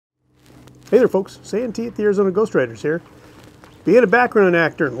Hey there folks, Santee at the Arizona Ghostwriters here. Being a background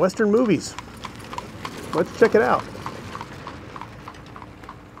actor in Western movies. Let's check it out.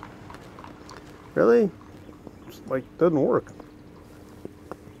 Really? It's like, doesn't work.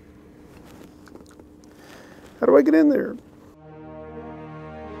 How do I get in there?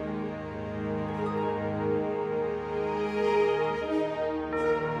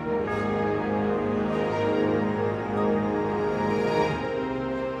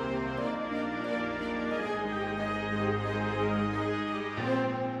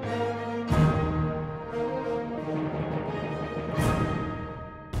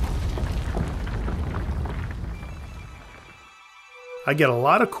 I get a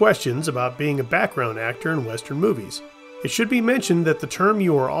lot of questions about being a background actor in Western movies. It should be mentioned that the term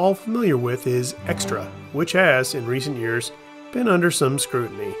you are all familiar with is extra, which has, in recent years, been under some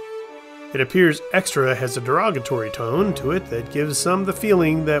scrutiny. It appears extra has a derogatory tone to it that gives some the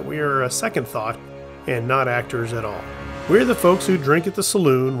feeling that we are a second thought and not actors at all. We're the folks who drink at the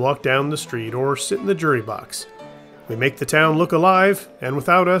saloon, walk down the street, or sit in the jury box. We make the town look alive, and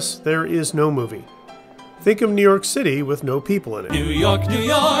without us, there is no movie. Think of New York City with no people in it. New York,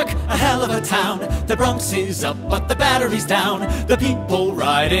 a hell of a town. The Bronx is up, but the Battery's down. The people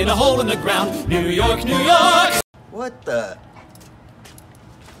ride in a hole in the ground. New York. What the?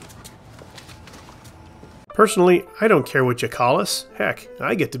 Personally, I don't care what you call us. Heck,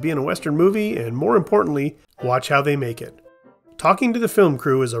 I get to be in a Western movie and, more importantly, watch how they make it. Talking to the film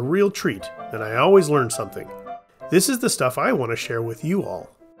crew is a real treat, and I always learn something. This is the stuff I want to share with you all.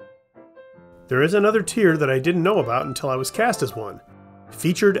 There is another tier that I didn't know about until I was cast as one,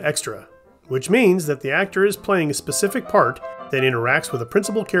 featured extra, which means that the actor is playing a specific part that interacts with a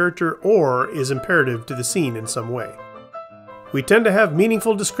principal character or is imperative to the scene in some way. We tend to have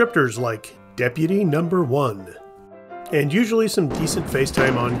meaningful descriptors like Deputy Number 1, and usually some decent face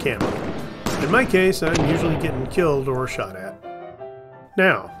time on camera. In my case, I'm usually getting killed or shot at.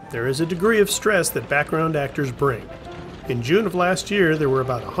 Now, there is a degree of stress that background actors bring. In June of last year, there were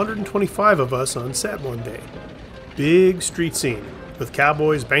about 125 of us on set one day. Big street scene, with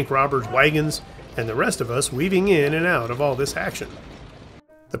cowboys, bank robbers, wagons, and the rest of us weaving in and out of all this action.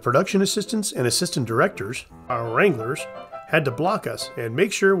 The production assistants and assistant directors, our wranglers, had to block us and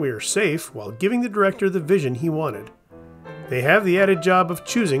make sure we are safe while giving the director the vision he wanted. They have the added job of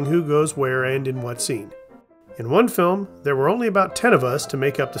choosing who goes where and in what scene. In one film, there were only about 10 of us to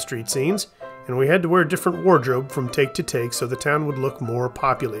make up the street scenes, and we had to wear different wardrobe from take to take so the town would look more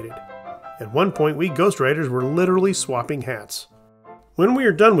populated. At one point, we ghostwriters were literally swapping hats. When we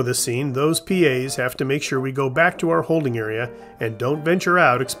are done with a scene, those PAs have to make sure we go back to our holding area and don't venture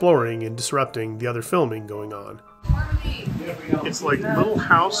out exploring and disrupting the other filming going on. It's like Little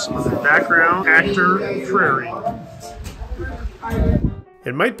House on the background actor prairie.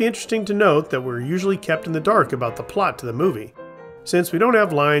 It might be interesting to note that we're usually kept in the dark about the plot to the movie. Since we don't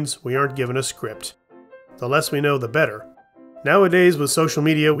have lines, we aren't given a script. The less we know, the better. Nowadays, with social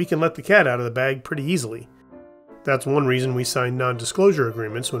media, we can let the cat out of the bag pretty easily. That's one reason we sign non-disclosure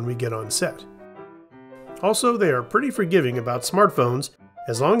agreements when we get on set. Also, they are pretty forgiving about smartphones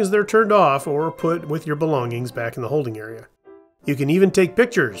as long as they're turned off or put with your belongings back in the holding area. You can even take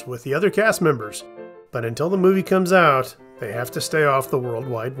pictures with the other cast members, but until the movie comes out, they have to stay off the World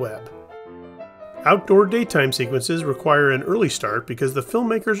Wide Web. Outdoor daytime sequences require an early start because the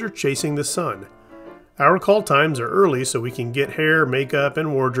filmmakers are chasing the sun. Our call times are early so we can get hair, makeup,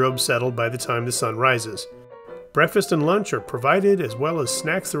 and wardrobe settled by the time the sun rises. Breakfast and lunch are provided as well as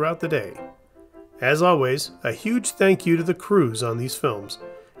snacks throughout the day. As always, a huge thank you to the crews on these films.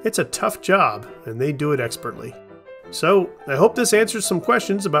 It's a tough job, and they do it expertly. So, I hope this answers some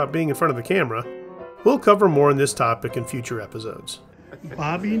questions about being in front of the camera. We'll cover more on this topic in future episodes.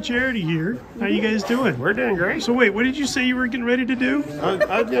 Bobby and Charity here. How you guys doing? We're doing great. So wait, what did you say you were getting ready to do? I'm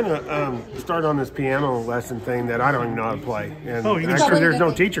gonna start on this piano lesson thing that I don't even know how to play. And Oh, you can actually, start- there's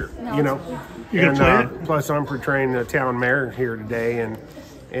no teacher. You know. You're gonna play it? Plus, I'm portraying the town mayor here today,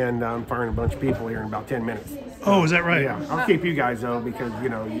 and I'm firing a bunch of people here in about 10 minutes. Oh, is that right? Yeah, I'll keep you guys though because you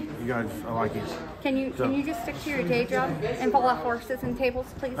know you guys, I like you. Can you just stick to your day job and fall off horses and tables,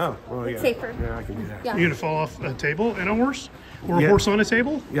 please? Oh, well, yeah. It's safer. Yeah, I can do that. Yeah. You're gonna fall off a table and a horse? Or a Yeah. horse on a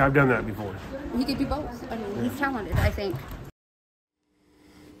table? Yeah, I've done that before. He could do both. I mean, he's talented, I think.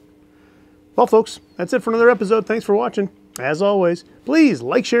 Well, folks, that's it for another episode. Thanks for watching. As always, please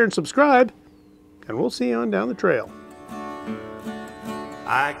like, share, and subscribe, and we'll see you on down the trail.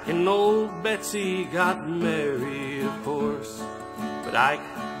 Ike and old Betsy got married, of course, but Ike,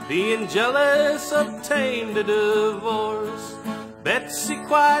 being jealous, obtained a divorce. Betsy,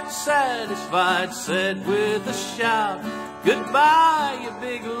 quite satisfied, said with a shout, Goodbye, you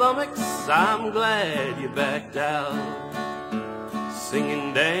big lummox, I'm glad you backed out.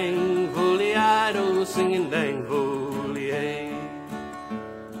 Singing dang fooly-I-do, singing dang fooly-ay.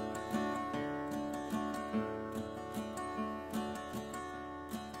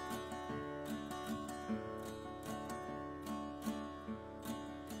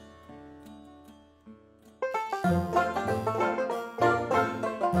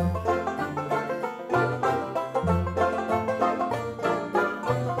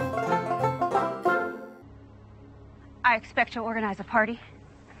 I expect you'll organize a party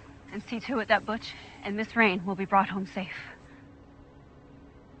and see to it that Butch and Miss Rain will be brought home safe.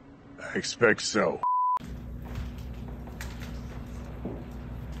 I expect so.